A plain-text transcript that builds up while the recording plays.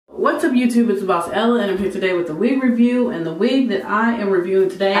What's up YouTube, it's the boss Ella, and I'm here today with the wig review. And the wig that I am reviewing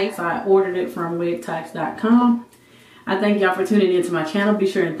today, so I ordered it from wigtypes.com. I thank y'all for tuning into my channel. Be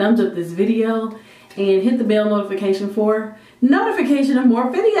sure and thumbs up this video and hit the bell notification for notification of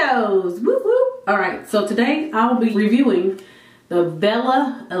more videos. Whoop whoop. Alright, so today I'll be reviewing the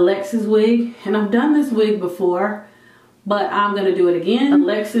Vella ALEXIS wig. And I've done this wig before, but I'm going to do it again.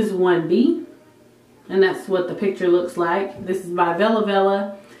 ALEXIS 1B. And that's what the picture looks like. This is by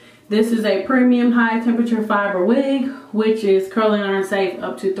Vella. This is a premium high temperature fiber wig, which is curling iron safe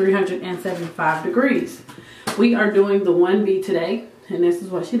up to 375 degrees. We are doing the 1B today, and this is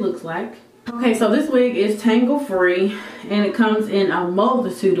what she looks like. Okay, so this wig is tangle free, and it comes in a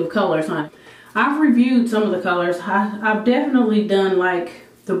multitude of colors, honey. I've reviewed some of the colors. I've definitely done like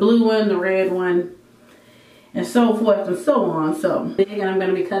the blue one, the red one, and so forth and so on. So, and I'm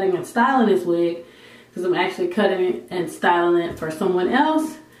going to be cutting and styling this wig because I'm actually cutting it and styling it for someone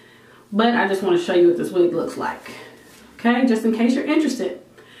else. But I just want to show you what this wig looks like. Okay, just in case you're interested.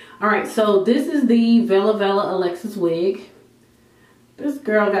 Alright, so this is the Vella ALEXIS wig. This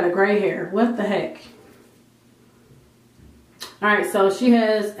girl got a gray hair. What the heck? Alright, so she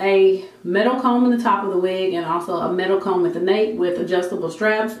has a metal comb in the top of the wig and also a metal comb at the nape with adjustable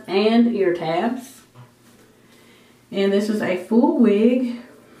straps and ear tabs. And this is a full wig.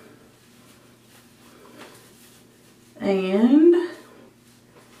 And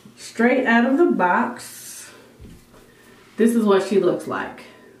straight out of the box, this is what she looks like.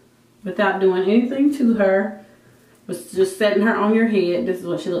 Without doing anything to her, just setting her on your head, this is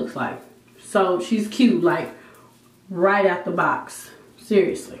what she looks like. So she's cute, like right out the box.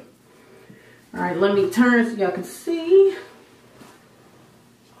 Seriously. Alright, let me turn so y'all can see.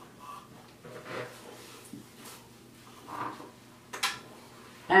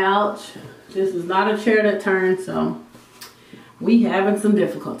 Ouch. This is not a chair that turns, so we having some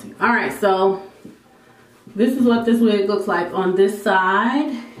difficulty. Alright, so this is what this wig looks like on this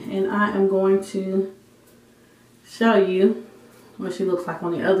side. And I am going to show you what she looks like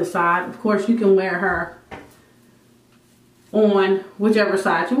on the other side. Of course, you can wear her on whichever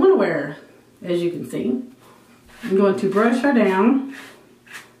side you want to wear her, as you can see. I'm going to brush her down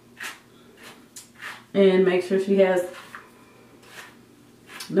and make sure she has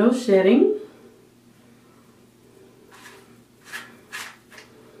no shedding.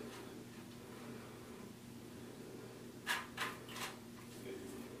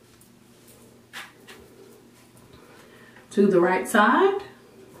 To the right side.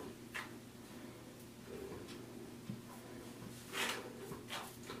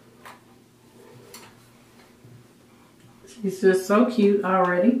 She's just so cute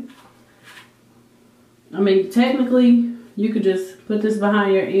already. I mean, technically, you could just put this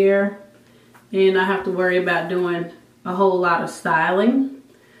behind your ear and not have to worry about doing a whole lot of styling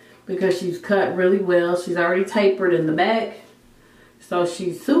because she's cut really well. She's already tapered in the back, so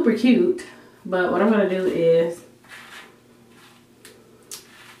she's super cute. But what I'm going to do is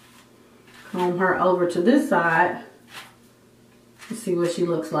comb her over to this side to see what she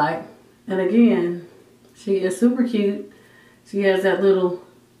looks like. And again, she is super cute. She has that little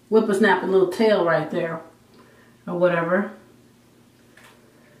whippersnapper little tail right there or whatever.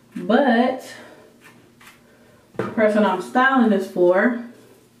 But the person I'm styling this for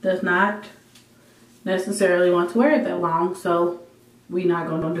does not necessarily want to wear it that long, so we're not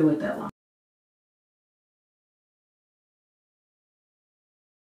going to do it that long.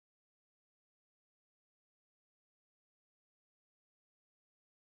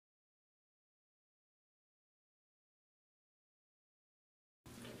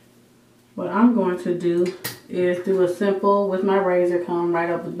 What I'm going to do is do a simple with my razor comb right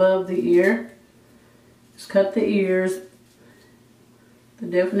up above the ear. Just cut the ears, the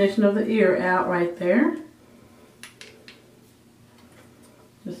definition of the ear out right there.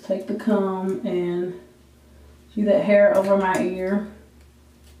 Just take the comb and see that hair over my ear.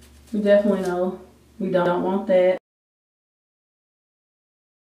 We definitely know we don't want that.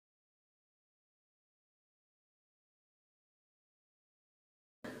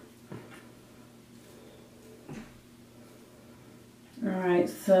 Alright,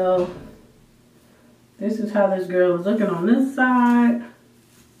 so this is how this girl is looking on this side.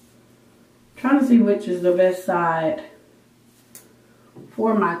 Trying to see which is the best side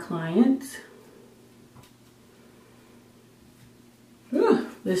for my client.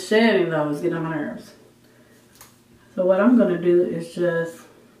 This shedding though is getting on my nerves. So what I'm going to do is just,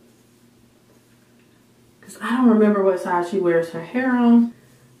 because I don't remember what side she wears her hair on.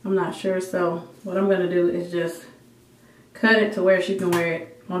 I'm not sure, so what I'm going to do is just cut it to where she can wear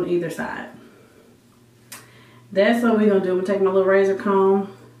it on either side. That's what we're going to do. I'm going to take my little razor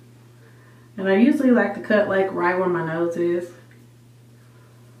comb And I usually like to cut like right where my nose is.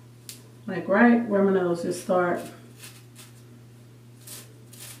 Like right where my nose just starts.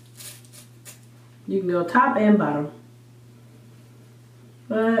 You can go top and bottom.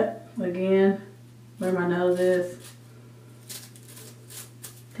 But again, where my nose is,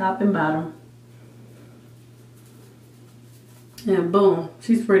 top and bottom. And boom,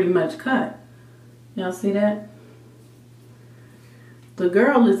 she's pretty much cut. Y'all see that? The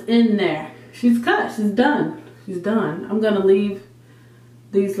girl is in there. She's cut, she's done. She's done. I'm gonna leave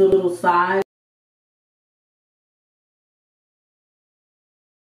these little sides.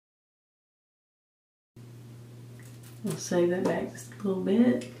 I'll save that back just a little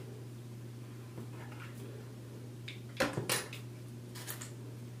bit.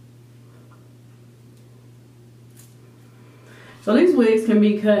 So these wigs can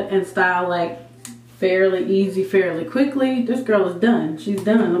be cut and styled like fairly easy, fairly quickly. This girl is done. She's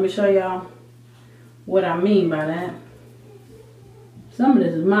done. Let me show y'all what I mean by that. Some of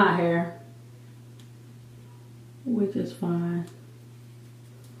this is my hair, which is fine.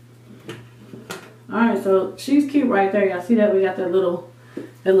 Alright, so she's cute right there. Y'all see that? We got that little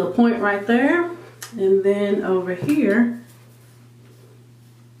point right there. And then over here,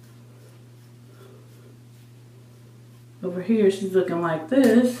 she's looking like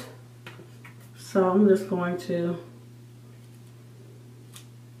this. So I'm just going to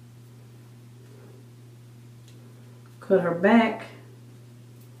cut her back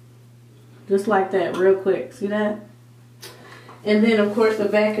just like that real quick. See that? And then of course the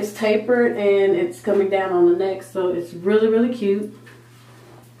back is tapered and it's coming down on the neck, so it's really, really cute.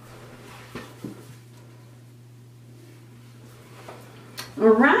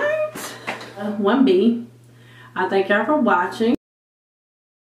 Alright, 1B. I thank y'all for watching.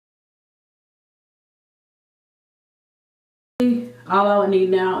 All I would need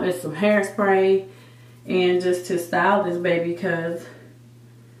now is some hairspray and just to style this baby, because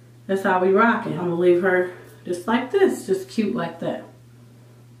that's how we rocking. I'm gonna leave her just like this, just cute like that.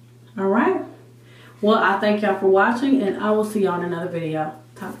 Alright. Well, I thank y'all for watching and I will see y'all in another video.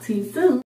 Talk to you soon.